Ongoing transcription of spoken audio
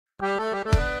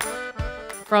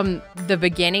from the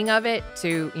beginning of it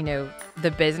to,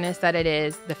 the business that it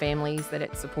is, the families that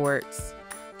it supports,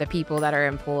 the people that are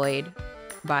employed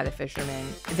by the fishermen.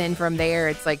 Then from there,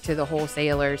 it's like to the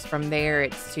wholesalers. From there,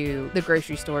 it's to the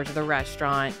grocery stores, the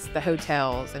restaurants, the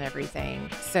hotels, and everything.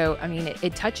 So,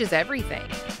 it touches everything.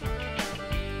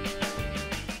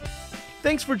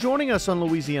 Thanks for joining us on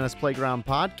Louisiana's Playground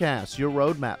Podcast, your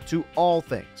roadmap to all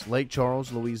things Lake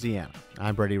Charles, Louisiana.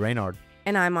 I'm Brady Raynard.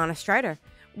 And I'm Anna Strider.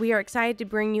 We are excited to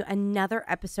bring you another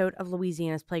episode of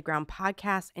Louisiana's Playground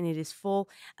Podcast, and it is full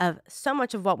of so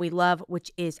much of what we love,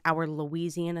 which is our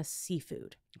Louisiana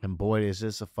seafood. And boy, is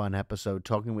this a fun episode,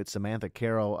 talking with Samantha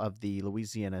Carroll of the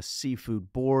Louisiana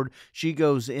Seafood Board. She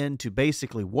goes into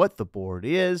basically what the board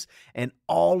is and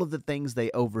all of the things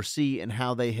they oversee and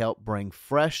how they help bring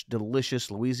fresh, delicious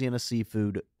Louisiana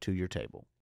seafood to your table.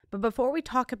 But before we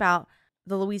talk about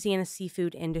the Louisiana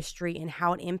seafood industry and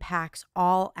how it impacts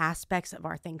all aspects of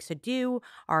our things to do,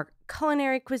 our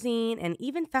culinary cuisine, and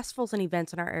even festivals and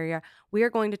events in our area, we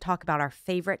are going to talk about our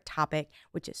favorite topic,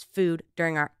 which is food,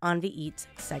 during our Envy Eats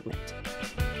segment.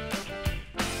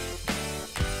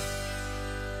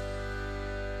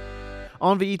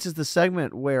 Envy Eats is the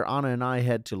segment where Anna and I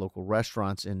head to local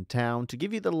restaurants in town to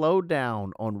give you the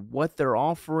lowdown on what they're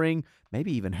offering,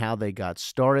 maybe even how they got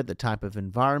started, the type of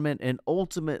environment, and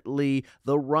ultimately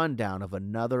the rundown of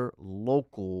another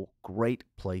local great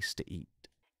place to eat.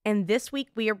 And this week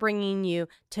we are bringing you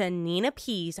to Nina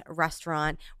P's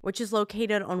restaurant, which is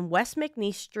located on West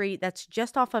McNeese Street. That's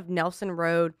just off of Nelson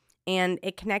Road. And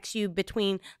it connects you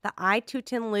between the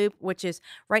I-210 loop, which is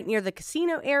right near the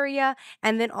casino area,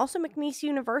 and then also McNeese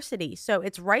University. So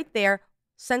it's right there,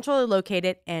 centrally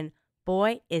located, and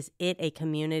boy, is it a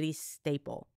community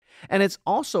staple. And it's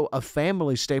also a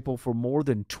family staple for more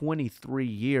than 23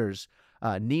 years.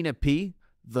 Nina P.,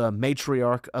 the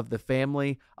matriarch of the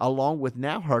family, along with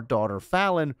now her daughter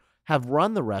Fallon, have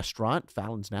run the restaurant.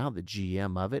 Fallon's now the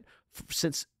GM of it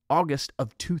since August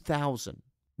of 2000.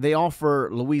 They offer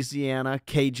Louisiana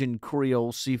Cajun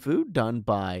Creole seafood done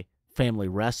by family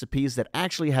recipes that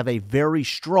actually have a very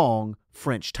strong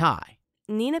French tie.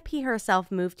 Nina P. herself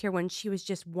moved here when she was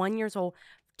just 1 year old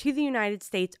to the United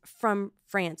States from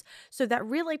France. So that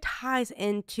really ties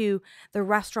into the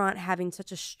restaurant having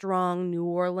such a strong New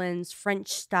Orleans French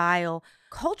style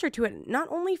culture to it, not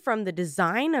only from the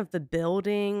design of the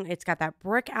building, it's got that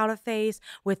brick out of face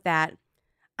with that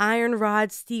iron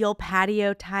rod steel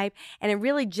patio type, and it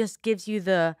really just gives you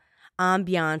the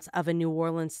ambiance of a New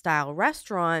Orleans style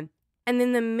restaurant. And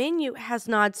then the menu has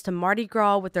nods to Mardi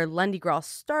Gras with their Lundi Gras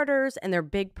starters and their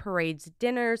big parades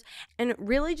dinners, and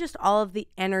really just all of the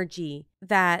energy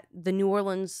that the New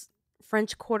Orleans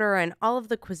French Quarter and all of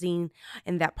the cuisine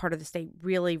in that part of the state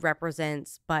really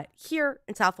represents. But here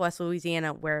in Southwest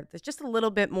Louisiana, where there's just a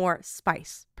little bit more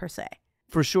spice per se.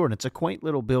 For sure, and it's a quaint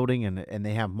little building, and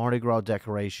they have Mardi Gras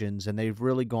decorations, and they've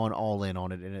really gone all in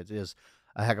on it, and it is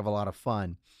a heck of a lot of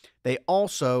fun. They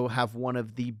also have one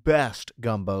of the best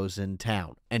gumbos in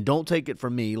town. And don't take it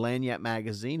from me, Lagniappe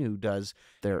Magazine, who does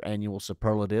their annual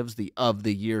superlatives, the Of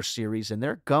the Year series, and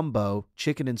their gumbo,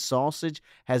 chicken and sausage,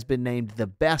 has been named the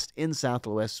best in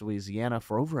Southwest Louisiana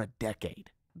for over a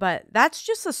decade. But that's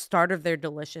just the start of their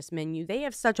delicious menu. They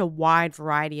have such a wide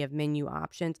variety of menu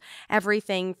options.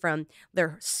 Everything from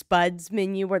their spuds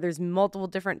menu, where there's multiple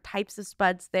different types of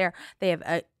spuds there. They have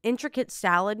an intricate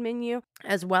salad menu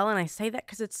as well. And I say that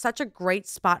because it's such a great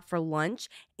spot for lunch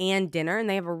and dinner. And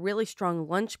they have a really strong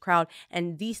lunch crowd.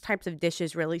 And these types of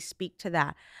dishes really speak to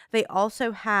that. They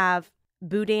also have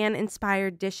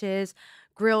Boudin-inspired dishes,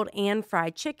 grilled and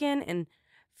fried chicken, and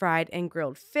fried and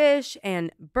grilled fish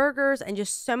and burgers, and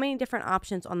just so many different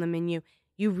options on the menu.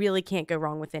 You really can't go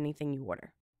wrong with anything you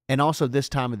order. And also this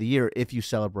time of the year, if you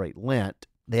celebrate Lent,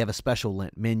 they have a special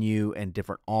Lent menu and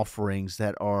different offerings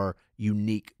that are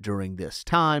unique during this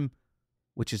time,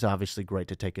 which is obviously great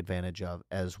to take advantage of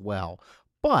as well.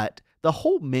 But the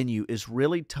whole menu is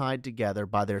really tied together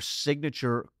by their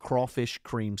signature crawfish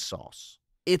cream sauce.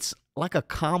 It's like a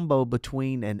combo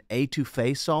between an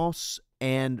etouffee sauce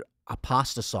and a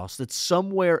pasta sauce that's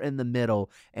somewhere in the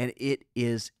middle, and it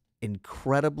is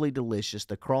incredibly delicious.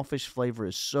 The crawfish flavor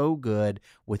is so good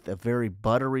with a very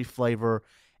buttery flavor,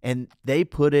 and they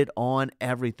put it on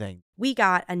everything. We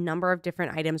got a number of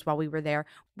different items while we were there.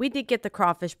 We did get the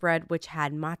crawfish bread, which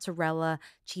had mozzarella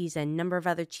cheese and a number of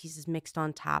other cheeses mixed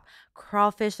on top.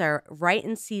 Crawfish are right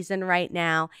in season right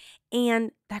now,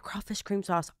 and that crawfish cream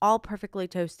sauce, all perfectly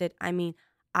toasted. I mean,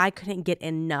 I couldn't get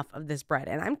enough of this bread,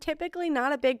 and I'm typically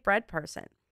not a big bread person.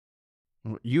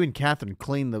 You and Catherine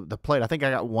cleaned the plate. I think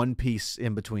I got one piece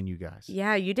in between you guys.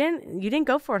 Yeah, you didn't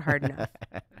go for it hard enough.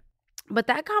 But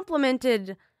that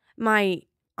complemented my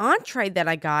entree that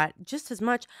I got, just as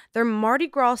much, their Mardi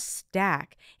Gras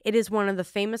stack. It is one of the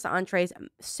famous entrees.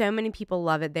 So many people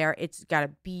love it there. It's got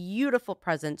a beautiful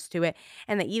presence to it,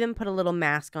 and they even put a little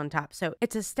mask on top. So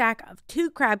it's a stack of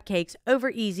 2 crab cakes over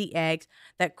easy eggs,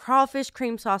 that crawfish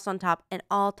cream sauce on top, and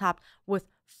all topped with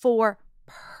 4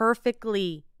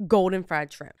 perfectly golden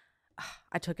fried shrimp.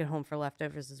 I took it home for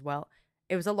leftovers as well.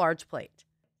 It was a large plate.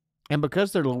 And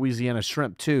because they're Louisiana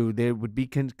shrimp, too, they would be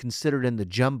considered in the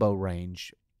jumbo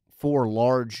range. 4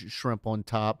 large shrimp on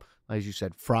top, as you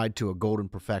said, fried to a golden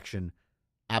perfection.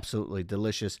 Absolutely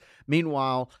delicious.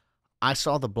 Meanwhile, I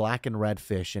saw the blackened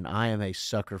redfish, and I am a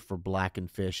sucker for blackened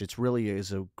fish. It really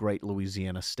is a great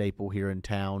Louisiana staple here in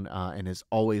town, and is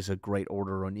always a great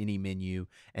order on any menu.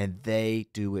 And they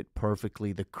do it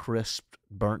perfectly. The crisp,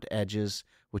 burnt edges,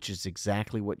 which is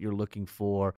exactly what you're looking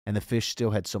for. And the fish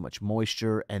still had so much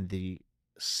moisture, and the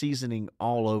seasoning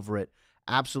all over it.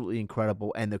 Absolutely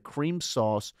incredible. And the cream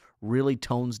sauce really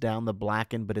tones down the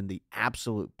blackened, but in the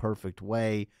absolute perfect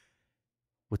way,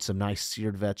 with some nice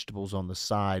seared vegetables on the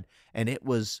side. And it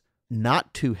was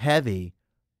not too heavy,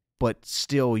 but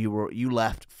still you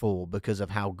left full because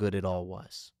of how good it all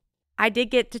was. I did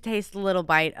get to taste a little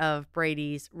bite of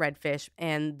Brady's redfish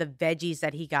and the veggies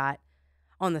that he got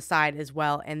on the side as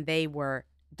well, and they were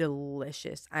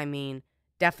delicious. I mean,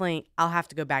 definitely I'll have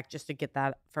to go back just to get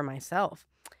that for myself.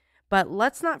 But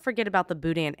let's not forget about the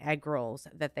boudin egg rolls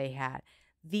that they had.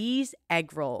 These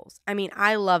egg rolls, I mean,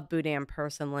 I love boudin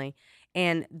personally,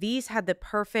 and these had the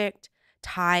perfect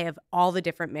tie of all the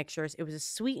different mixtures. It was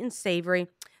sweet and savory.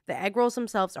 The egg rolls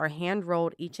themselves are hand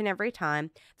rolled each and every time.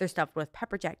 They're stuffed with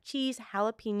pepper jack cheese,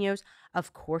 jalapenos,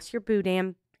 of course your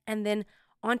boudin, and then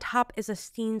on top is a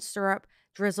steamed syrup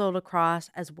drizzled across,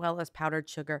 as well as powdered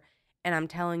sugar. And I'm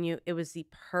telling you, it was the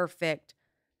perfect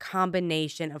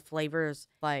combination of flavors.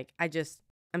 Like,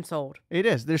 I'm sold. It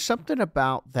is. There's something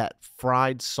about that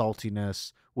fried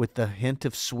saltiness with the hint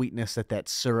of sweetness that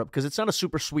syrup, because it's not a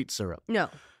super sweet syrup. No.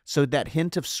 So that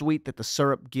hint of sweet that the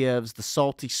syrup gives, the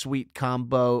salty-sweet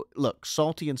combo. Look,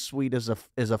 salty and sweet is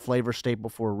a flavor staple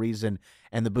for a reason,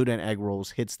 and the boudin egg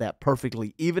rolls hits that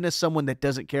perfectly. Even as someone that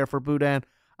doesn't care for boudin,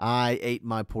 I ate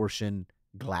my portion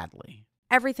gladly.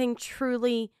 Everything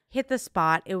truly hit the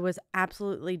spot. It was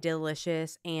absolutely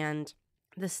delicious, and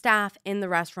the staff in the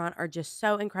restaurant are just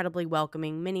so incredibly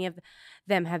welcoming. Many of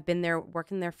them have been there,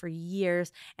 working there for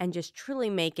years, and just truly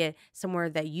make it somewhere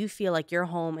that you feel like you're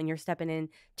home and you're stepping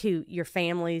into your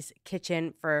family's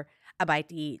kitchen for a bite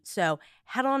to eat. So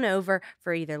head on over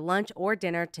for either lunch or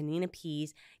dinner to Nina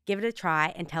P's. Give it a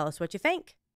try and tell us what you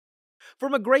think.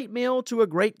 From a great meal to a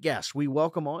great guest, we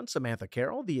welcome on Samantha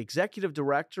Carroll, the Executive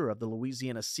Director of the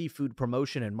Louisiana Seafood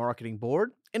Promotion and Marketing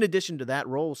Board. In addition to that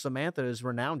role, Samantha is a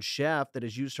renowned chef that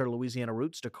has used her Louisiana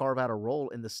roots to carve out a role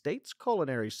in the state's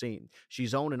culinary scene.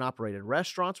 She's owned and operated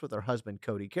restaurants with her husband,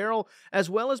 Cody Carroll, as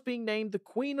well as being named the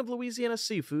Queen of Louisiana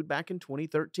Seafood back in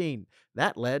 2013.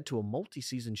 That led to a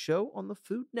multi-season show on the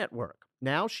Food Network.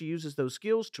 Now she uses those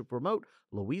skills to promote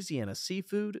Louisiana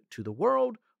seafood to the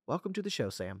world. Welcome to the show,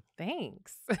 Sam.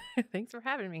 Thanks. Thanks for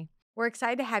having me. We're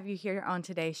excited to have you here on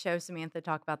today's show, Samantha,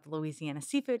 talk about the Louisiana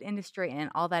seafood industry and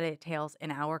all that it entails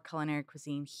in our culinary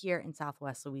cuisine here in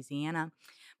Southwest Louisiana.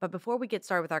 But before we get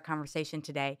started with our conversation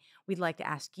today, we'd like to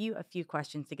ask you a few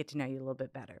questions to get to know you a little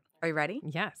bit better. Are you ready?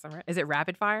 Yes. I'm ready. Is it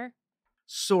rapid fire?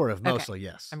 Sort of, Okay. mostly,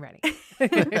 yes. I'm ready.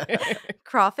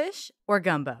 Crawfish or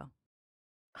gumbo?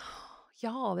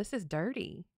 Y'all, this is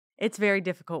dirty. It's very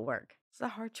difficult work. It's a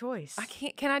hard choice.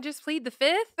 Can I just plead the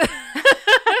fifth?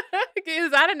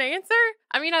 Is that an answer?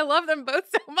 I mean, I love them both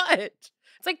so much.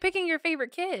 It's like picking your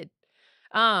favorite kid.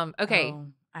 Okay. Oh,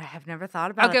 I have never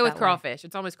thought about it. I'll go with that way. crawfish.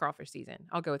 It's almost crawfish season.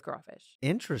 I'll go with crawfish.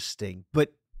 Interesting.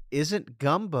 But isn't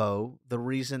gumbo the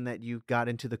reason that you got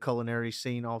into the culinary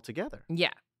scene altogether?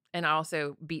 Yeah. And I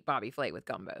also beat Bobby Flay with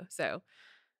gumbo. So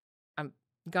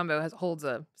gumbo holds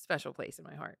a special place in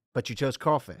my heart. But you chose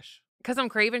crawfish. Because I'm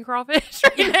craving crawfish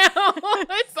right now.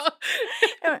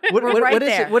 We're right is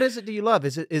there. it? What is it? Do you love?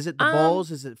 Is it the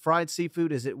bowls? Is it fried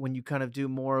seafood? Is it when you kind of do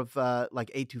more of like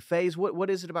etouffees?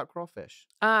 What is it about crawfish?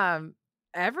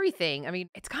 Everything. I mean,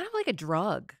 it's kind of like a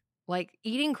drug. Like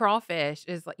eating crawfish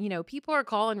is like, people are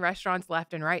calling restaurants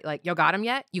left and right. Like, you got them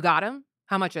yet? You got them?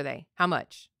 How much are they? How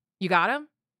much? You got them?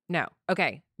 No.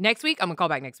 Okay. Next week, I'm gonna call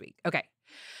back next week. Okay.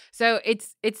 So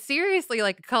it's seriously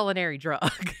like a culinary drug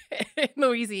in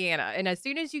Louisiana. And as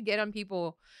soon as you get them,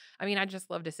 people, I mean, I just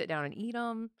love to sit down and eat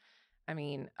them. I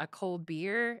mean, a cold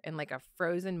beer and like a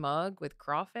frozen mug with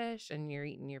crawfish, and you're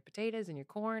eating your potatoes and your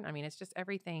corn. I mean, it's just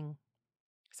everything.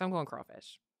 So I'm going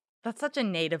crawfish. That's such a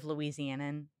native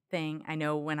Louisianan thing. I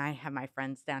know when I have my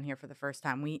friends down here for the first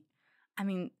time,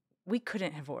 we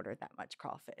couldn't have ordered that much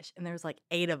crawfish. And there was like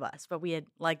 8 of us, but we had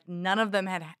like none of them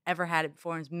had ever had it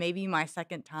before. It was maybe my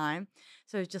second time.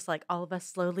 So it was just like all of us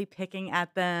slowly picking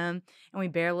at them, and we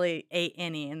barely ate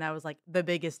any. And that was like the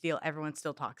biggest deal. Everyone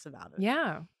still talks about it.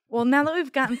 Yeah. Well, now that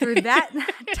we've gotten through that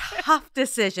tough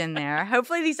decision there,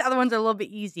 hopefully these other ones are a little bit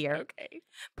easier. Okay.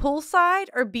 Poolside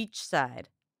or beachside?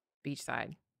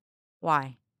 Beachside,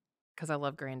 Why? because I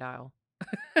love Grand Isle.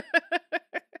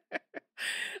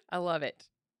 I love it.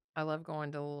 I love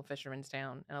going to Little Fisherman's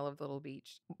Town, and I love the little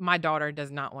beach. My daughter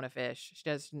does not want to fish. She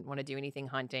doesn't want to do anything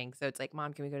hunting. So it's like,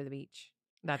 Mom, can we go to the beach?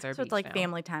 That's our So beach it's like now.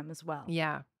 family time as well.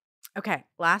 Yeah. Okay,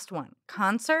 last one.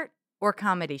 Concert or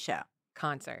comedy show?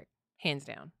 Concert, hands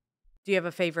down. Do you have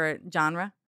a favorite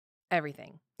genre?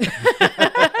 Everything.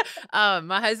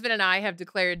 My husband and I have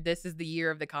declared this is the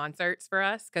year of the concerts for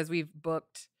us because we've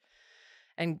booked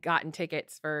and gotten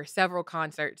tickets for several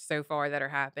concerts so far that are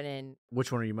happening.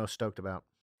 Which one are you most stoked about?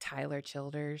 Tyler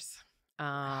Childers.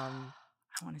 I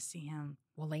want to see him.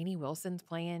 Well, Lainey Wilson's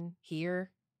playing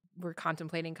here. We're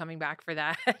contemplating coming back for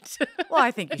that. Well,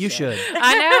 I think You should.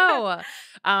 I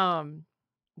know.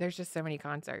 There's just so many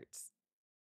concerts.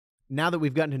 Now that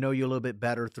we've gotten to know you a little bit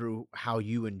better through how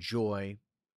you enjoy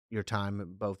your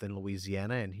time both in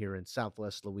Louisiana and here in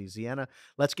Southwest Louisiana,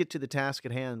 let's get to the task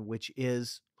at hand, which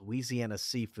is Louisiana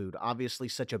seafood. Obviously,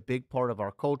 such a big part of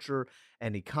our culture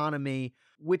and economy,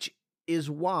 which is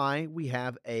why we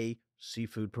have a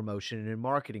seafood promotion and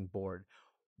marketing board.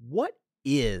 What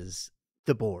is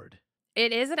the board?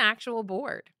 It is an actual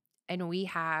board, and we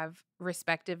have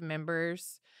respective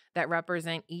members that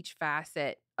represent each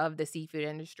facet of the seafood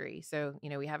industry. So,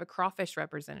 we have a crawfish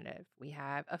representative, we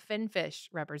have a finfish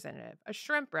representative, a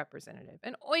shrimp representative,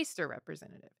 an oyster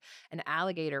representative, an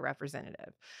alligator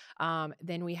representative.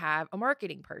 Then we have a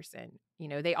marketing person.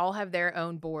 They all have their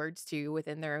own boards too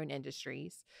within their own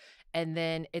industries. And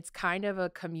then it's kind of a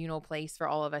communal place for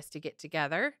all of us to get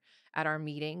together at our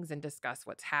meetings and discuss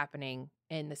what's happening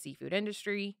in the seafood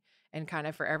industry and kind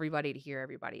of for everybody to hear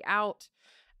everybody out.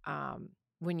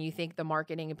 When you think the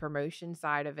marketing and promotion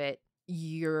side of it,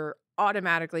 you're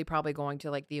automatically probably going to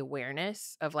like the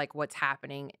awareness of like what's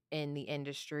happening in the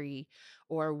industry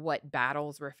or what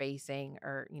battles we're facing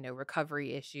or,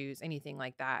 recovery issues, anything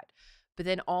like that. But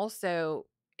then also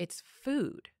it's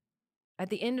food. At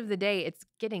the end of the day, it's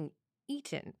getting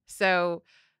eaten. So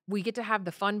we get to have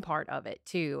the fun part of it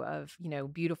too, of,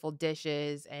 beautiful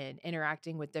dishes and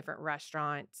interacting with different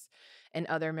restaurants and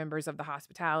other members of the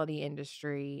hospitality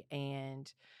industry.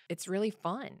 And it's really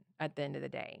fun at the end of the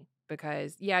day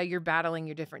because, you're battling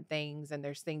your different things and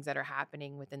there's things that are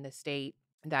happening within the state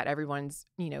that everyone's,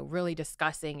 really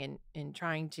discussing and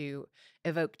trying to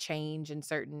evoke change in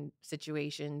certain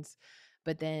situations.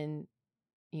 But then,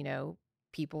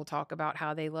 people talk about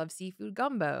how they love seafood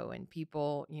gumbo and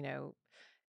people,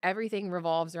 everything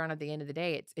revolves around at the end of the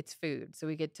day. It's food. So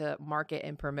we get to market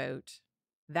and promote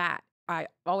that. I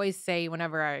always say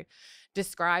whenever I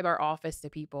describe our office to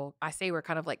people, I say we're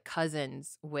kind of like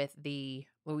cousins with the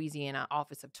Louisiana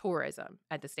Office of Tourism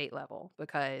at the state level,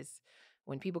 because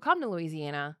when people come to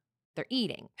Louisiana, they're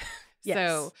eating. Yes.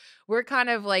 So we're kind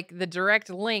of like the direct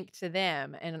link to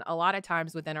them. And a lot of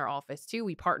times within our office too,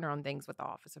 we partner on things with the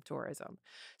Office of Tourism.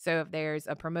 So if there's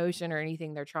a promotion or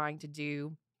anything they're trying to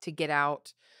do to get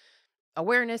out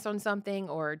awareness on something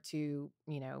or to,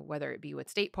 whether it be with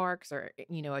state parks or,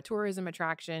 a tourism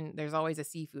attraction, there's always a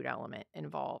seafood element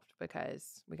involved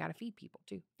because we got to feed people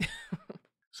too.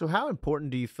 So how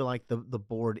important do you feel like the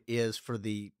board is for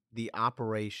the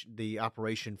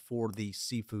operation for the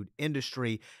seafood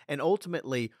industry? And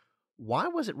ultimately, why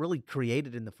was it really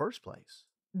created in the first place?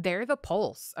 They're the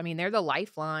pulse. I mean, they're the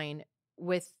lifeline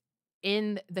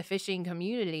within the fishing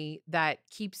community that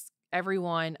keeps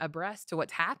everyone abreast to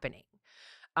what's happening.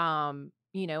 And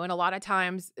a lot of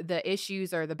times the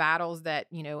issues or the battles that,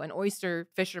 an oyster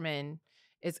fisherman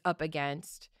is up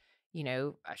against,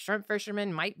 a shrimp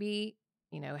fisherman might be,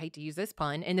 hate to use this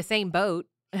pun, in the same boat,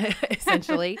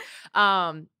 essentially.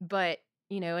 But,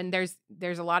 and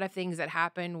there's a lot of things that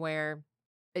happen where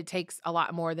it takes a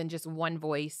lot more than just one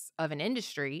voice of an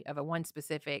industry, of a one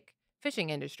specific fishing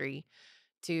industry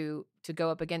to go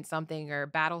up against something or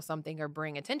battle something or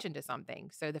bring attention to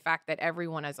something. So the fact that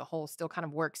everyone as a whole still kind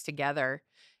of works together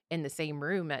in the same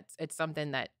room, it's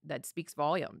something that speaks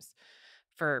volumes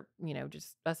for,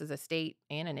 just us as a state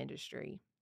and an industry.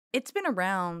 It's been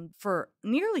around for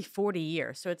nearly 40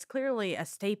 years. So it's clearly a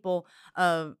staple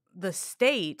of the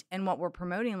state and what we're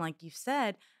promoting, like you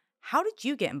said. How did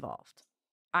you get involved?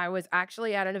 I was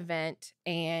actually at an event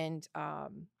and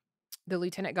the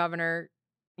lieutenant governor,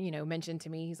 mentioned to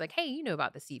me, he's like, hey, you know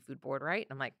about the seafood board, right?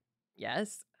 And I'm like,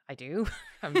 yes, I do.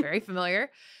 I'm very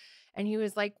familiar. And he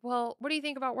was like, well, what do you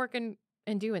think about working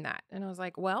and doing that? And I was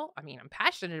like, well, I mean, I'm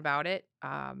passionate about it.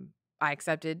 I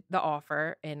accepted the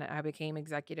offer and I became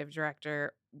executive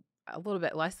director a little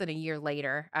bit less than a year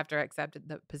later after I accepted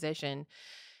the position.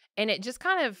 And it just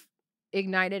kind of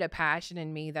ignited a passion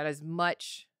in me that is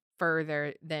much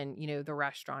further than, the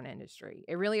restaurant industry.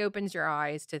 It really opens your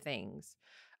eyes to things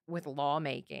with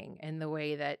lawmaking and the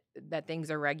way that things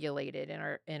are regulated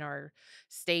in our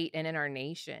state and in our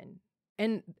nation.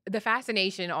 And the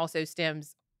fascination also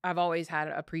stems, I've always had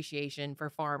an appreciation for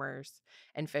farmers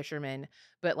and fishermen,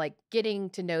 but like getting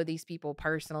to know these people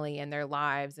personally and their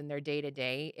lives and their day to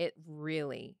day, it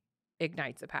really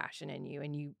ignites a passion in you,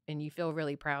 and you feel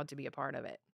really proud to be a part of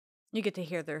it. You get to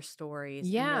hear their stories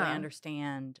and really Yeah.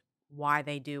 understand why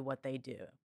they do what they do.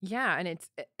 Yeah,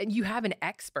 and you have an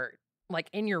expert like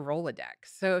in your Rolodex.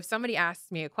 So if somebody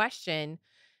asks me a question,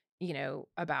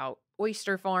 about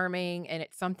oyster farming and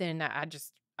it's something that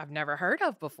I've never heard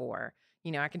of before,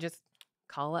 I can just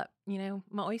call up,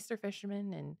 my oyster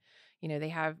fishermen, and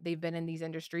they've been in these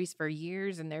industries for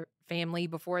years, and their family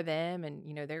before them,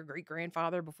 and their great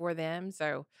grandfather before them.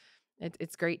 So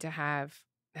it's great to have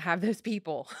those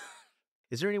people.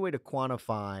 Is there any way to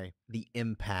quantify the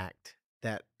impact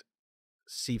that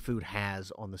seafood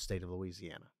has on the state of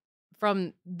Louisiana?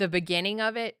 From the beginning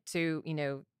of it to,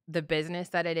 the business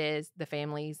that it is, the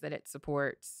families that it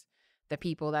supports, the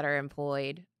people that are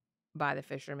employed by the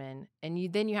fishermen. And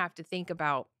you have to think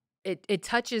about it. It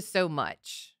touches so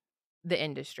much the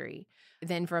industry.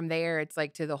 Then from there, it's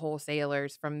like to the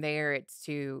wholesalers. From there, it's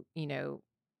to,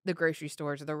 the grocery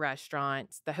stores, the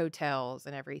restaurants, the hotels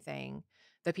and everything,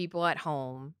 the people at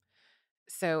home.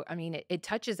 So, I mean, it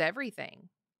touches everything.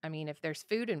 I mean, if there's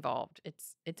food involved,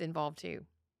 it's involved too.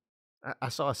 I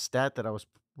saw a stat that I was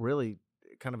really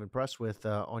kind of impressed with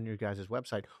on your guys'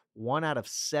 website. 1 out of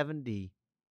 70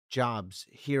 jobs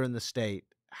here in the state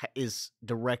is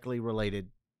directly related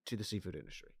to the seafood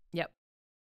industry. Yep.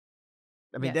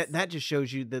 I mean, Yes. that just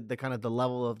shows you the kind of the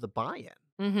level of the buy-in.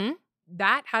 Mm-hmm.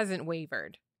 That hasn't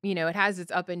wavered. It has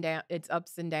its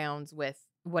ups and downs with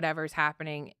whatever's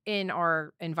happening in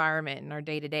our environment and our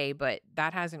day to day, but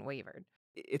that hasn't wavered.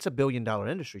 It's a $1 billion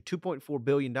industry. $2.4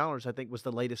 billion, I think, was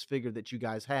the latest figure that you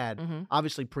guys had. Mm-hmm.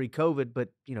 Obviously pre-COVID, but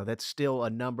that's still a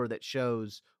number that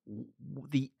shows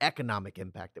the economic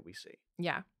impact that we see.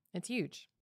 Yeah, it's huge.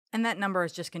 And that number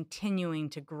is just continuing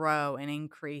to grow and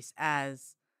increase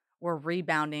as we're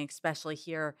rebounding, especially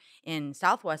here in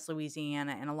Southwest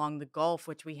Louisiana and along the Gulf,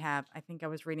 which we have, I think I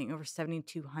was reading, over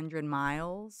 7,200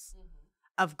 miles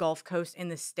of Gulf Coast in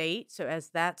the state. So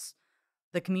as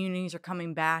the communities are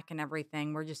coming back and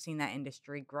everything, we're just seeing that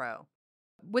industry grow.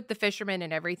 With the fishermen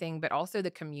and everything, but also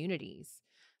the communities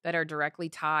that are directly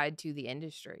tied to the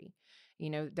industry.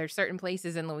 There's certain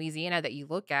places in Louisiana that you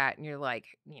look at and you're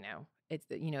like,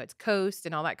 it's coast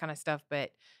and all that kind of stuff,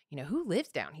 but who lives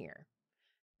down here?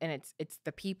 And it's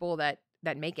the people that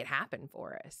make it happen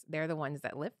for us. They're the ones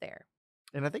that live there.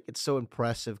 And I think it's so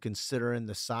impressive considering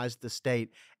the size of the state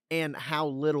and how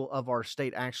little of our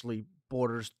state actually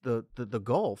borders the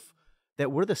Gulf,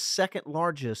 that we're the second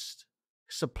largest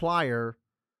supplier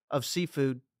of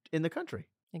seafood in the country.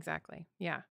 Exactly.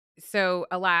 Yeah. So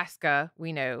Alaska,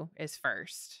 we know, is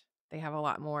first. They have a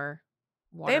lot more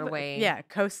waterway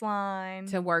coastline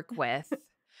to work with.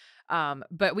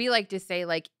 But we like to say,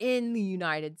 like, in the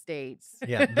United States.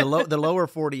 Yeah, the lower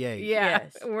 48. Yeah,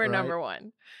 Yes, we're number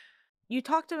one. You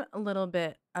talked a little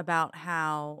bit about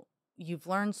how you've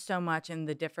learned so much in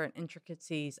the different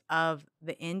intricacies of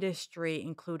the industry,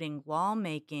 including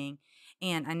lawmaking.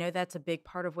 And I know that's a big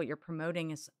part of what you're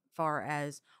promoting as far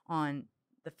as on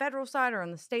the federal side or on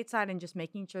the state side, and just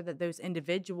making sure that those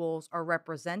individuals are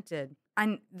represented.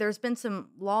 And there's been some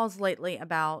laws lately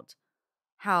about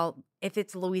how if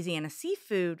it's Louisiana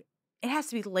seafood, it has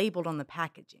to be labeled on the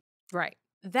packaging. Right.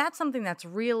 That's something that's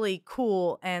really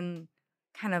cool, and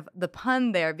kind of the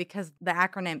pun there, because the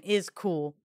acronym is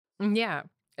cool. Yeah.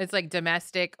 It's like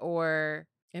domestic or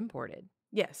imported.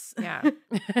 Yes. Yeah.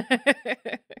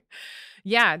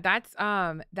 Yeah,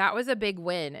 that was a big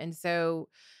win. And so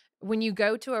when you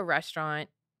go to a restaurant,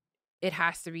 it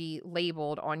has to be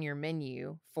labeled on your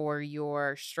menu for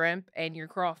your shrimp and your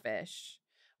crawfish,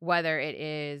 whether it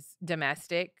is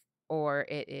domestic or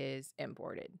it is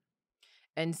imported.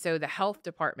 And so the health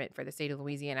department for the state of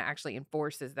Louisiana actually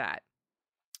enforces that.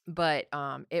 But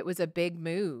it was a big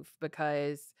move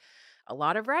because a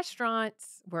lot of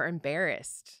restaurants were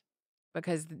embarrassed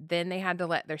because then they had to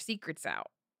let their secrets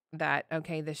out that,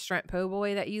 okay, the shrimp po'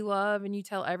 boy that you love and you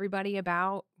tell everybody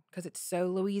about because it's so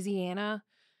Louisiana,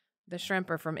 the shrimp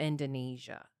are from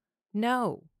Indonesia.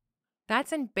 No,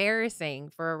 That's embarrassing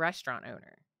for a restaurant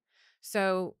owner.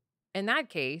 So in that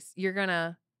case, you're going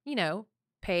to,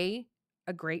 pay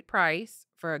a great price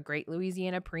for a great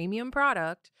Louisiana premium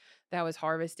product that was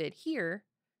harvested here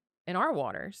in our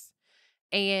waters.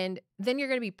 And then you're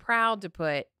going to be proud to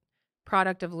put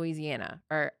product of Louisiana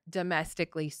or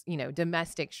domestically,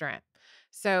 domestic shrimp.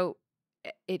 So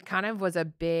it kind of was a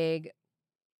big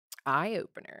eye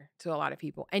opener to a lot of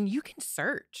people. And you can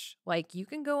search, like you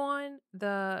can go on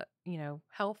the,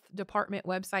 health department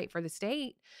website for the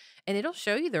state and it'll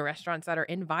show you the restaurants that are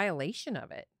in violation of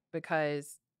it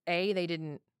because they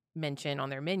didn't mention on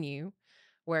their menu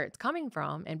where it's coming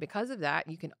from. And because of that,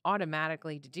 you can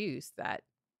automatically deduce that,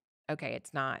 okay,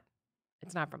 it's not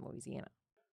from Louisiana.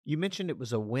 You mentioned it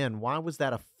was a win. Why was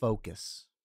that a focus?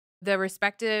 The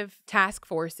respective task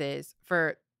forces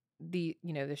for the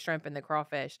shrimp and the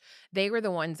crawfish, they were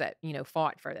the ones that,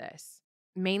 fought for this.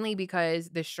 Mainly because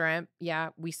the shrimp,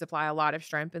 we supply a lot of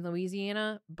shrimp in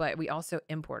Louisiana, but we also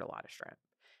import a lot of shrimp.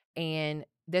 And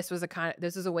this was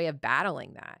a way of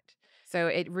battling that. So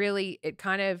it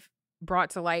kind of brought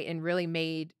to light and really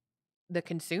made the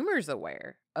consumers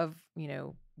aware of,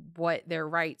 what their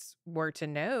rights were to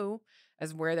know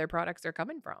as where their products are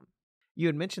coming from. You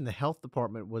had mentioned the health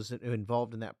department was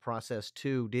involved in that process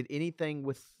too. Did anything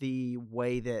with the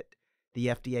way that the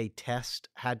FDA test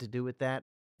had to do with that?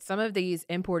 Some of these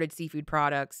imported seafood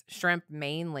products, shrimp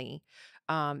mainly,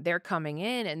 they're coming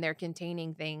in and they're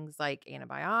containing things like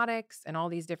antibiotics and all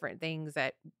these different things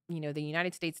that, the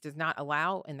United States does not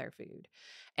allow in their food.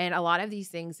 And a lot of these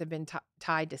things have been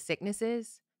tied to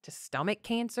sicknesses, to stomach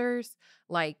cancers,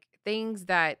 like things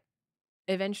that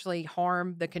eventually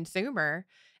harm the consumer.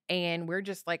 And we're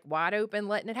just like wide open,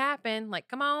 letting it happen. Like,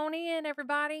 come on in,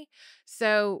 everybody.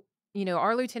 So,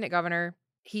 our lieutenant governor,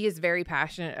 he is very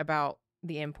passionate about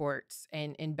the imports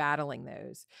and in battling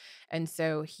those. And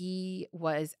so he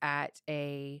was at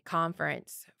a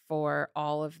conference for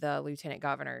all of the lieutenant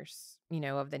governors,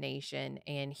 of the nation.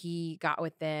 And he got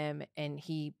with them and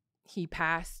he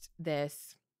passed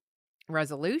this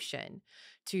resolution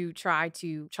to try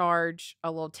to charge a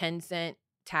little 10-cent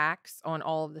tax on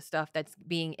all of the stuff that's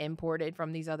being imported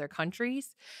from these other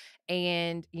countries.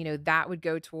 And, that would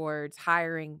go towards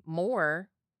hiring more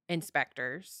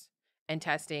inspectors and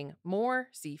testing more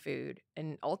seafood.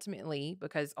 And ultimately,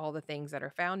 because all the things that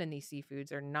are found in these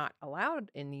seafoods are not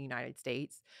allowed in the United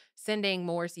States, sending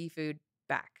more seafood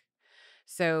back.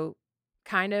 So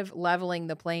kind of leveling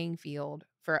the playing field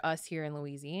for us here in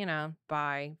Louisiana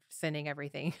by sending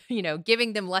everything,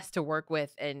 giving them less to work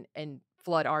with and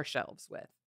flood our shelves with.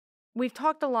 We've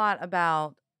talked a lot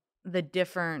about the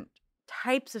different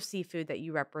types of seafood that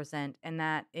you represent, and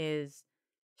that is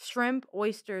shrimp,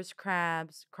 oysters,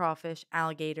 crabs, crawfish,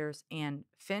 alligators, and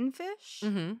finfish.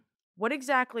 Mm-hmm. What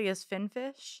exactly is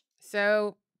finfish?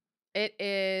 So it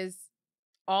is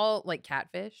all like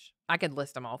catfish. I could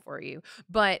list them all for you,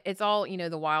 but it's all,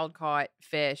 the wild caught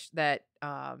fish that,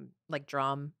 like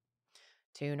drum,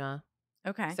 tuna.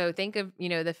 Okay. So think of,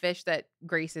 the fish that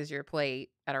graces your plate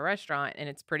at a restaurant, and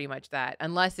it's pretty much that,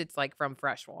 unless it's like from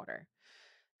freshwater.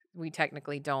 We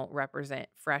technically don't represent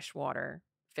freshwater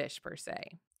fish per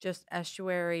se. Just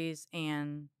estuaries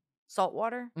and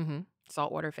saltwater? Mm-hmm.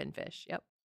 Saltwater finfish. Yep.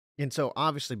 And so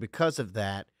obviously because of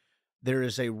that, there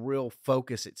is a real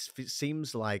focus, it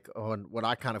seems like, on what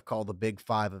I kind of call the big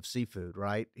five of seafood,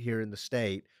 right? Here in the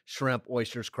state: shrimp,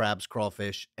 oysters, crabs,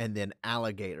 crawfish, and then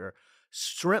alligator.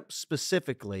 Shrimp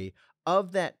specifically,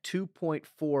 of that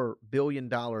 $2.4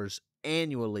 billion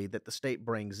annually that the state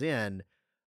brings in,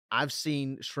 I've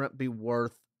seen shrimp be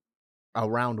worth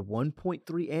around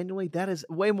 1.3 annually. That is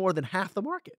way more than half the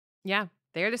market. Yeah.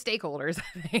 They're the stakeholders,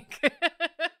 I think.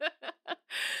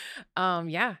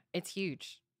 Yeah, it's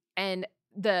huge. And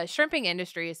the shrimping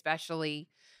industry especially,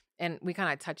 and we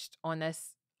kind of touched on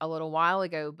this a little while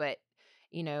ago, but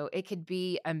it could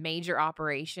be a major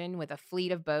operation with a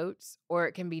fleet of boats, or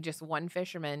it can be just one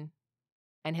fisherman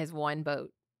and his one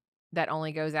boat that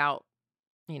only goes out,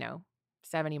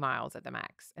 70 miles at the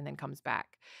max and then comes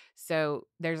back. So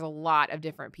there's a lot of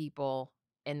different people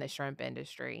in the shrimp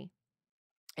industry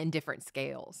and different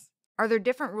scales. Are there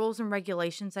different rules and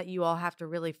regulations that you all have to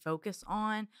really focus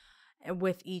on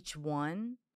with each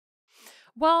one?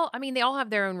 Well, I mean, they all have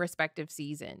their own respective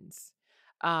seasons.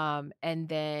 And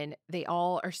then they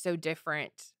all are so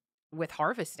different with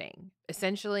harvesting.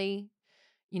 Essentially,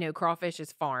 crawfish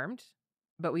is farmed,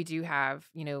 but we do have,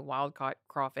 wild caught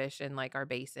crawfish in like our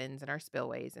basins and our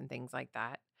spillways and things like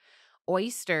that.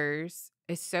 Oysters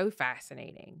is so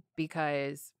fascinating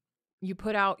because you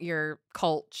put out your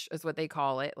culch, is what they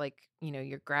call it, like,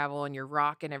 your gravel and your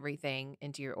rock and everything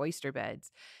into your oyster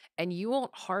beds. and you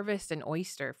won't harvest an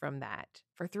oyster from that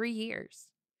for 3 years.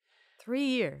 3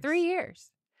 years. 3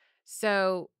 years.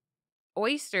 So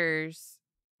oysters,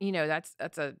 that's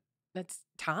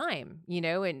time,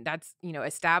 and that's,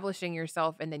 establishing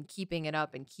yourself and then keeping it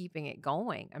up and keeping it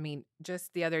going. I mean,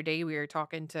 just the other day we were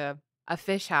talking to a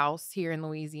fish house here in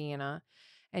Louisiana,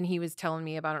 and he was telling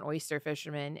me about an oyster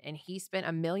fisherman, and he spent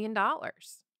 $1 million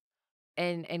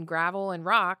in gravel and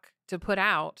rock to put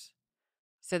out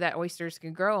so that oysters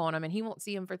can grow on them, and he won't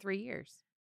see them for 3 years.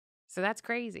 So that's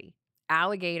crazy.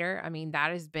 Alligator, I mean,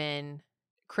 that has been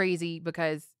crazy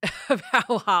because of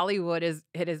how Hollywood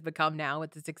it has become now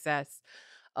with the success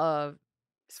of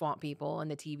Swamp People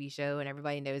and the TV show, and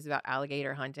everybody knows about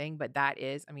alligator hunting. But that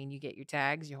is, I mean, you get your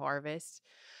tags, you harvest.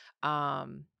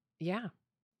 Yeah.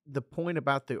 The point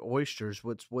about the oysters,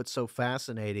 what's so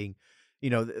fascinating,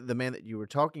 the man that you were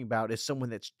talking about is someone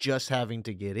that's just having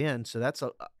to get in. So that's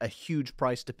a huge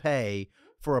price to pay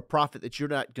for a profit that you're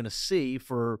not going to see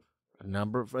for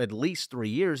at least 3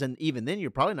 years. And even then,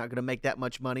 you're probably not going to make that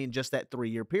much money in just that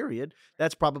 3-year period.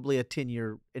 That's probably a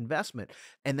 10-year investment.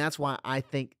 And that's why I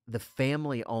think the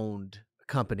family-owned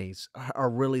companies are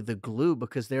really the glue,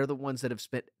 because they're the ones that have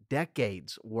spent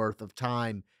decades worth of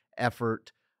time,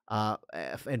 effort,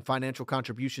 and financial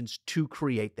contributions to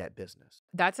create that business.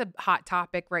 That's a hot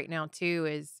topic right now too,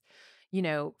 is,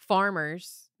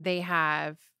 farmers, they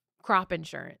have crop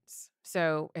insurance.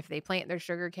 So if they plant their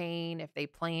sugar cane, if they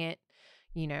plant,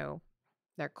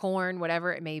 their corn,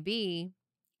 whatever it may be,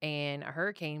 and a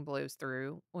hurricane blows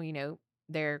through, well,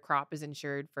 their crop is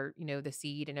insured for, the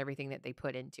seed and everything that they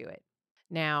put into it.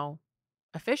 Now,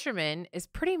 a fisherman is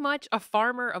pretty much a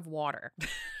farmer of water.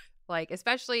 Like,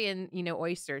 especially in,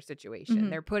 oyster situation,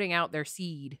 they're putting out their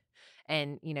seed,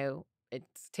 and,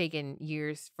 it's taken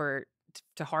years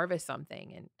to harvest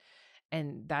something.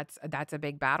 And that's a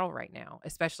big battle right now,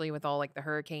 especially with all like the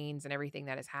hurricanes and everything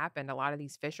that has happened. A lot of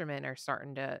these fishermen are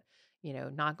starting to,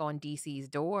 knock on DC's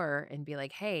door and be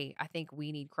like, hey, I think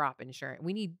we need crop insurance.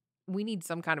 We need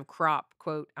some kind of crop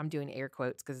quote. I'm doing air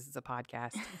quotes because this is a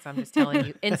podcast. So I'm just telling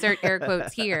you, insert air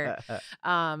quotes here.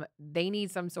 They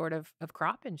need some sort of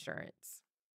crop insurance.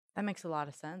 That makes a lot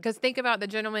of sense. Because think about the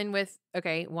gentleman with,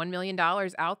 $1 million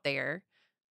out there,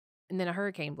 and then a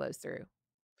hurricane blows through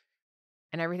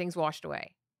and everything's washed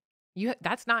away.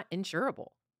 That's not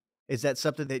insurable. Is that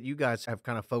something that you guys have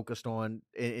kind of focused on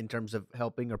in terms of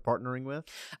helping or partnering with?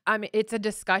 It's a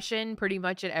discussion pretty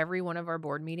much at every one of our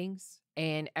board meetings,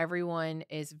 and everyone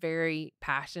is very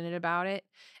passionate about it.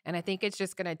 And I think it's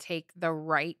just going to take the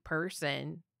right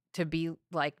person to be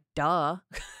like, duh,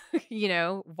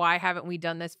 why haven't we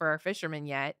done this for our fishermen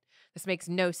yet? This makes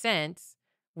no sense.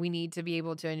 We need to be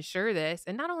able to ensure this.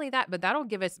 And not only that, but that'll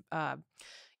give us,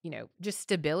 just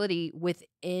stability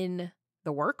within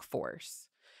the workforce.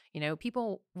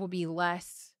 People will be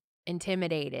less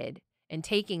intimidated in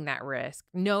taking that risk,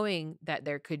 knowing that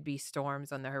there could be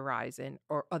storms on the horizon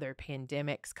or other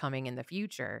pandemics coming in the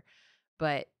future.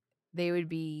 But they would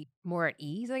be more at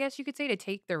ease, I guess you could say, to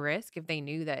take the risk if they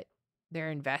knew that their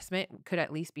investment could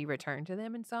at least be returned to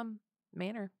them in some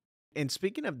manner. And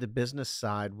speaking of the business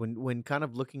side, when kind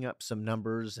of looking up some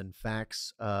numbers and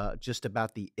facts just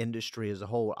about the industry as a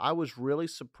whole, I was really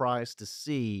surprised to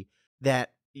see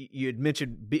that you had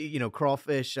mentioned,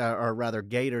 crawfish, or rather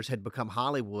gators, had become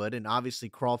Hollywood, and obviously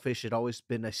crawfish had always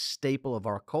been a staple of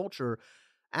our culture.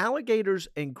 Alligators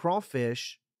and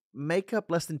crawfish make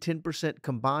up less than 10%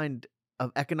 combined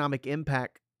of economic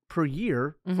impact per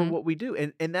year for what we do.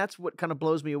 And that's what kind of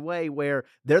blows me away, where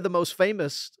they're the most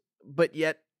famous, but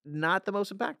yet not the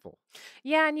most impactful.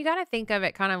 Yeah, and you got to think of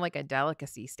it kind of like a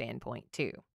delicacy standpoint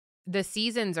too. The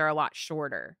seasons are a lot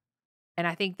shorter, and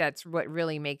I think that's what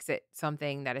really makes it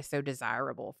something that is so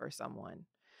desirable for someone.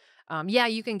 Yeah,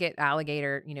 you can get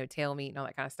alligator, tail meat and all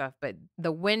that kind of stuff, but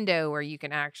the window where you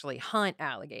can actually hunt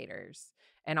alligators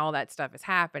and all that stuff is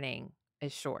happening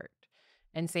is short.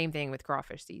 And same thing with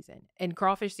crawfish season. And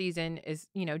crawfish season is,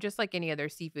 just like any other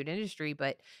seafood industry,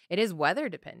 but it is weather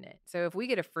dependent. So if we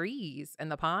get a freeze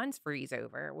and the ponds freeze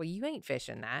over, well, you ain't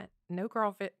fishing that. No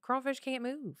crawfish can't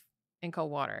move in cold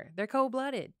water. They're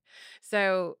cold-blooded.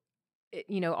 So,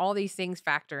 all these things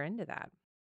factor into that.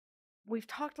 We've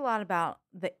talked a lot about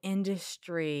the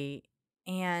industry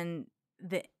and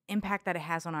the impact that it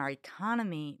has on our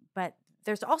economy, but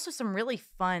there's also some really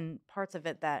fun parts of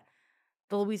it that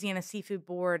the Louisiana Seafood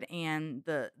Board and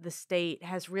the state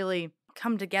has really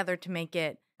come together to make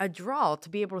it a draw, to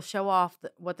be able to show off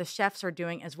what the chefs are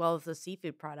doing as well as the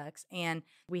seafood products. And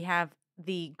we have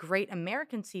the Great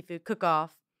American Seafood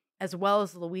Cook-Off as well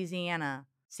as the Louisiana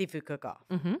Seafood Cook-Off.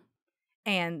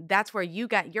 And that's where you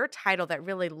got your title that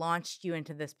really launched you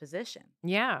into this position.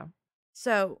 Yeah.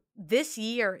 So this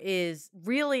year is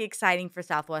really exciting for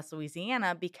Southwest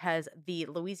Louisiana because the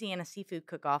Louisiana Seafood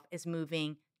Cook-Off is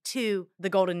moving to the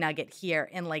Golden Nugget here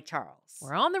in Lake Charles.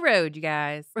 We're on the road, you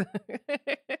guys.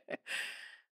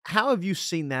 How have you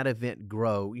seen that event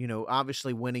grow? You know,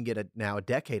 obviously winning it now a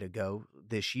decade ago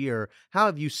this year. How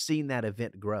have you seen that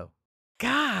event grow?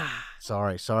 God.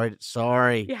 Sorry.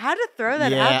 You had to throw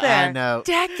that Yeah, out there. I know.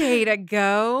 Decade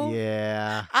ago.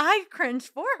 Yeah. I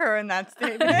cringed for her in that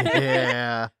statement.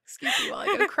 Yeah. Excuse me while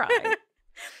I go cry.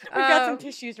 We've got some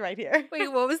tissues right here.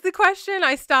 Wait, what was the question?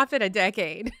 I stopped at a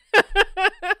decade.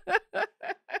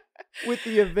 With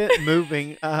the event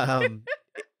moving,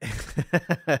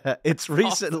 it's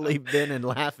recently been in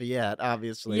Lafayette,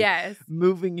 obviously. Yes.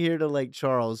 Moving here to Lake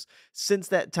Charles. Since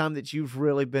that time that you've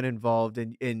really been involved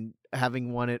in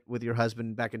having won it with your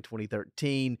husband back in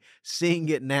 2013, seeing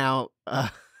it now.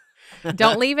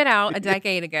 Don't leave it out. A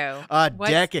decade ago.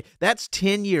 Decade. That's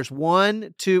 10 years.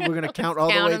 1, 2. We're going to count all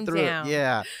the count way 'em through. down.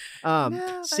 Yeah.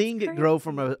 No, Seeing that's it grow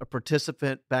from crazy. a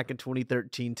participant back in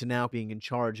 2013 to now being in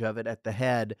charge of it at the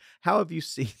head, how have you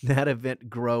seen that event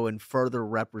grow and further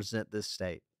represent this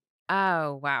state?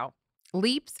 Oh, wow.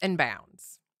 Leaps and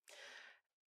bounds.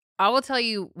 I will tell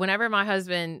you, whenever my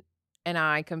husband and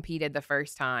I competed the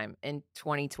first time in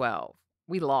 2012,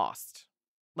 we lost.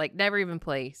 Like, never even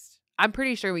placed. I'm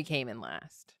pretty sure we came in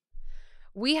last.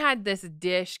 We had this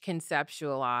dish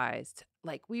conceptualized.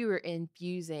 Like, we were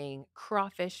infusing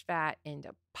crawfish fat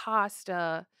into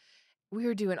pasta. We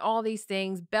were doing all these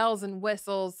things, bells and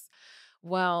whistles.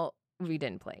 Well, we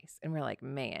didn't place. And we're like,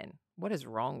 man, what is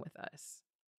wrong with us?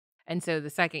 And so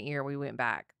the second year we went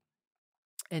back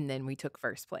and then we took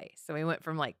first place. So we went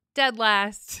from like dead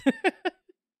last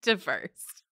to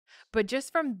first. But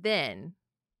just from then,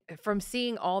 from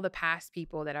seeing all the past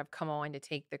people that have come on to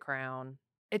take the crown,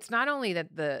 it's not only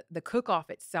that the cook-off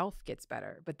itself gets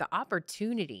better, but the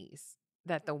opportunities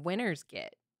that the winners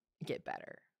get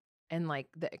better. And like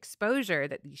the exposure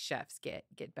that these chefs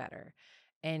get better.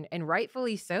 And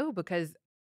rightfully so, because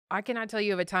I cannot tell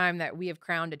you of a time that we have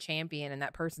crowned a champion and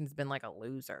that person's been like a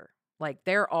loser. Like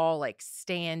they're all like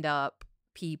stand-up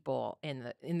people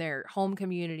in their home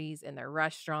communities, in their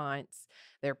restaurants.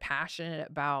 They're passionate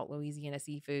about Louisiana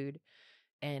seafood.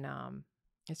 And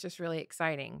it's just really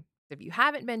exciting. If you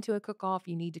haven't been to a cook-off,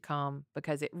 you need to come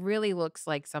because it really looks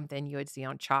like something you would see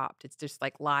on Chopped. It's just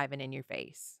like live and in your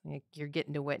face. You're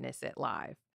getting to witness it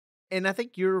live. And I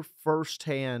think you're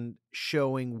firsthand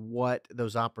showing what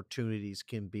those opportunities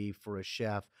can be for a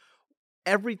chef.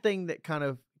 Everything that kind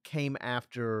of came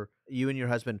after you and your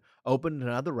husband opened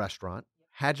another restaurant,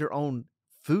 had your own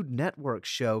Food Network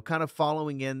show, kind of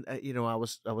following in. I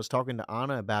was talking to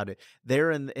Anna about it.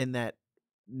 There in that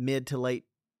mid to late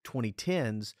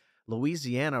 2010s,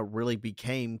 Louisiana really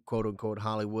became quote unquote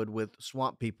Hollywood with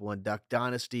Swamp People and Duck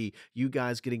Dynasty. You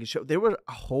guys getting a show. There were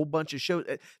a whole bunch of shows.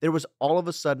 There was all of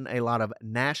a sudden a lot of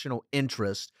national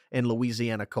interest in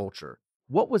Louisiana culture.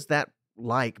 What was that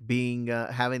like being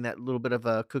having that little bit of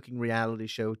a cooking reality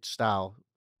show style?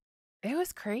 It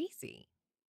was crazy.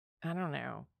 I don't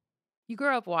know. You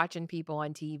grew up watching people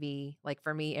on TV. Like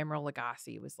for me, Emeril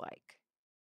Lagasse was like,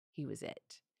 he was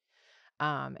it.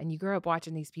 And you grow up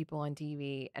watching these people on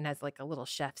TV, and as like a little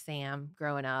Chef Sam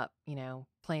growing up,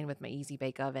 playing with my Easy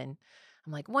Bake Oven,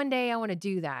 I'm like, one day I want to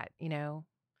do that,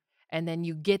 and then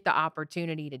you get the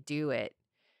opportunity to do it.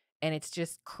 And it's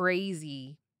just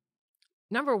crazy.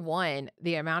 Number one,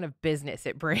 the amount of business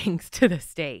it brings to the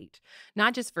state,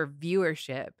 not just for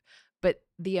viewership, but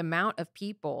the amount of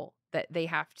people that they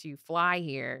have to fly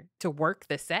here to work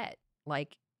the set.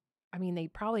 Like, I mean, they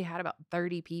probably had about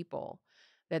 30 people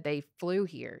that they flew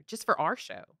here just for our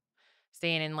show,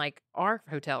 staying in like our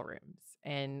hotel rooms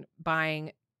and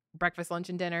buying breakfast, lunch,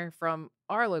 and dinner from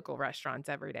our local restaurants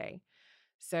every day.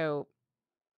 So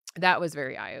that was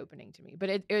very eye-opening to me, but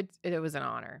it was an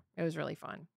honor. It was really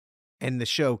fun. And the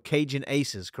show Cajun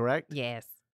Aces, correct? Yes.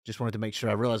 Just wanted to make sure.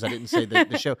 I realized I didn't say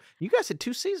the show. You guys had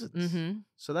 2 seasons. Mm-hmm.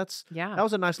 So that Yeah.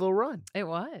 was a nice little run. It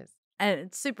was. And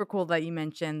it's super cool that you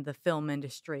mentioned the film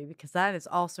industry because that is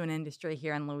also an industry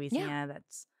here in Louisiana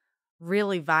that's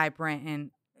really vibrant and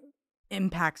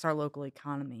impacts our local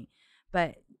economy.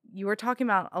 But you were talking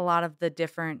about a lot of the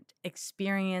different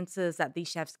experiences that these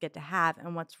chefs get to have.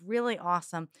 And what's really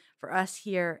awesome for us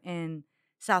here in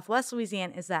Southwest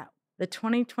Louisiana is that the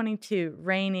 2022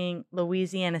 reigning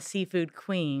Louisiana Seafood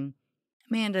Queen,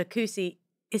 Amanda Kusi,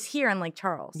 is here in Lake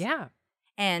Charles. Yeah.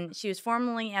 And she was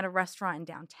formerly at a restaurant in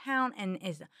downtown and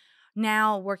is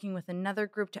now working with another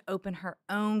group to open her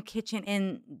own kitchen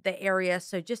in the area.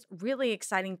 So just really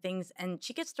exciting things. And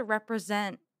she gets to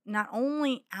represent not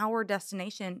only our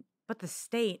destination, but the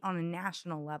state on a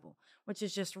national level, which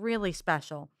is just really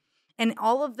special. And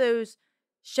all of those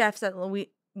chefs that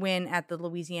win at the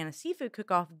Louisiana Seafood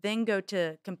Cook-Off then go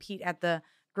to compete at the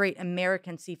Great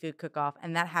American Seafood Cook-Off,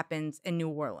 and that happens in New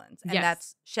Orleans. And Yes.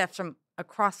 that's chefs from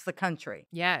across the country.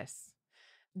 Yes.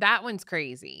 That one's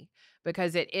crazy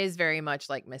because it is very much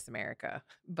like Miss America,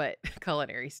 but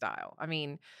culinary style. I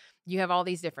mean, you have all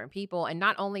these different people, and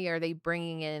not only are they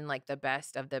bringing in like the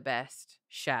best of the best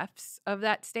chefs of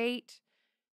that state,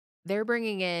 they're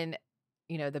bringing in,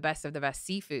 the best of the best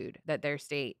seafood that their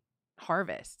state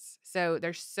harvests. So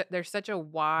there's such a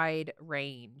wide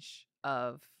range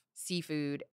of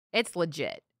seafood. It's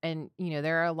legit. And,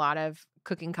 there are a lot of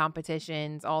cooking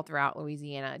competitions all throughout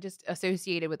Louisiana, just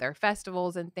associated with their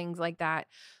festivals and things like that.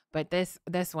 But this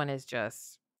one is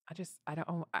just, I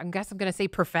guess I'm going to say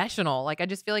professional. Like, I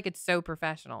just feel like it's so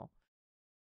professional.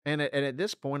 And at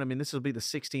this point, I mean, this will be the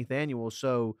 16th annual,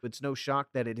 so it's no shock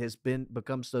that it has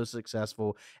become so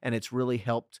successful, and it's really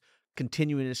helped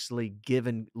continuously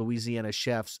given Louisiana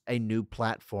chefs a new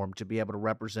platform to be able to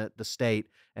represent the state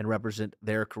and represent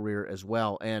their career as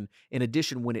well. And in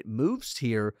addition, when it moves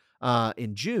here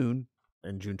in June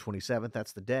 27th,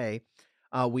 that's the day,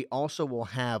 we also will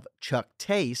have Chuck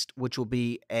Taste, which will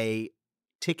be a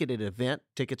ticketed event.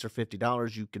 Tickets are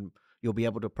 $50. You'll be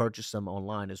able to purchase them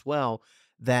online as well,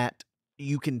 that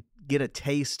you can get a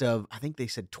taste of. I think they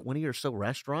said 20 or so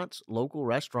restaurants, local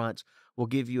restaurants, will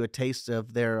give you a taste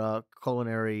of their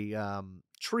culinary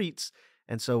treats.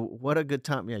 And so what a good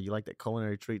time. Yeah, you like that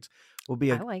culinary treats. I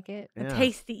like it. A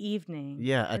tasty evening.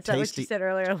 Yeah, Is that what you said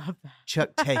earlier? I love that.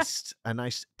 Chuck Taste, a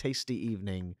nice tasty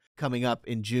evening coming up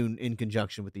in June in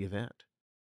conjunction with the event.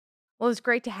 Well, it's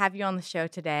great to have you on the show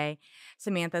today,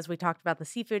 Samantha, as we talked about the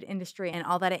seafood industry and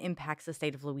all that it impacts the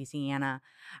state of Louisiana.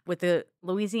 With the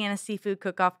Louisiana Seafood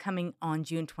Cook-Off coming on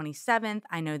June 27th,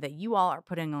 I know that you all are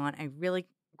putting on a really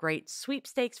great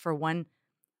sweepstakes for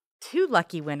two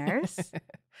lucky winners.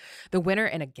 The winner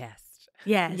and a guest.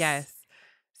 Yes. Yes.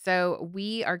 So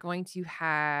we are going to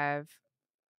have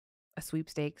a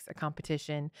sweepstakes, a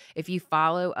competition. If you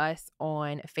follow us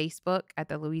on Facebook at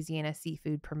the Louisiana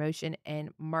Seafood Promotion and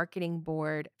Marketing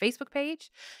Board Facebook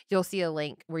page, you'll see a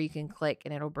link where you can click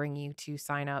and it'll bring you to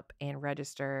sign up and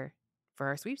register for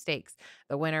our sweepstakes.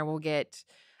 The winner will get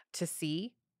to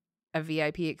see a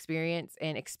VIP experience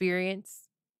and experience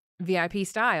VIP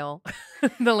style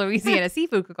the Louisiana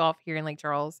Seafood Cook-Off here in Lake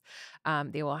Charles.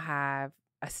 They will have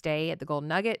a stay at the Golden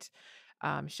Nugget.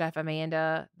 Chef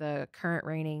Amanda, the current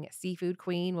reigning seafood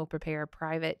queen, will prepare a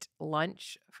private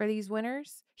lunch for these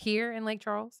winners here in Lake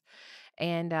Charles.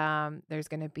 And there's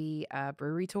going to be a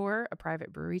brewery tour, a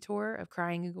private brewery tour of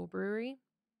Crying Eagle Brewery.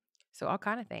 So all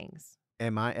kind of things.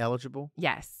 Am I eligible?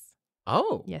 Yes.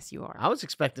 Oh. Yes, you are. I was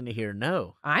expecting to hear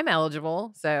no. I'm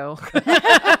eligible, so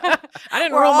I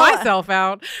didn't rule myself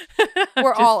out.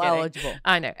 We're all eligible.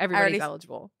 I know. Everybody's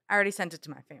eligible. I already sent it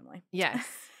to my family. Yes.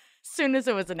 As soon as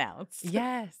it was announced.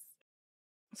 Yes.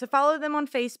 So follow them on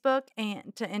Facebook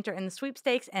and to enter in the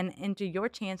sweepstakes and enter your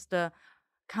chance to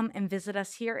come and visit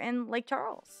us here in Lake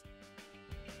Charles.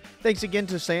 Thanks again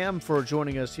to Sam for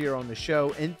joining us here on the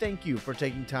show, and thank you for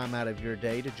taking time out of your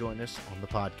day to join us on the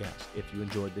podcast. If you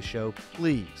enjoyed the show,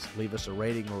 please leave us a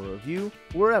rating or a review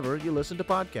wherever you listen to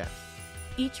podcasts.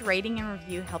 Each rating and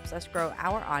review helps us grow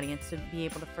our audience to be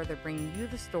able to further bring you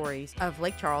the stories of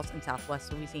Lake Charles and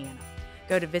Southwest Louisiana.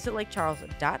 Go to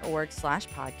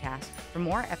visitlakecharles.org/podcast for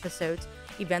more episodes,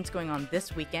 events going on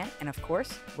this weekend, and of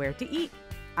course, where to eat.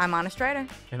 I'm Anna Strider.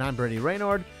 And I'm Brady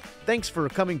Raynard. Thanks for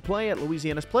coming play at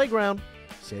Louisiana's Playground.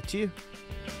 See you.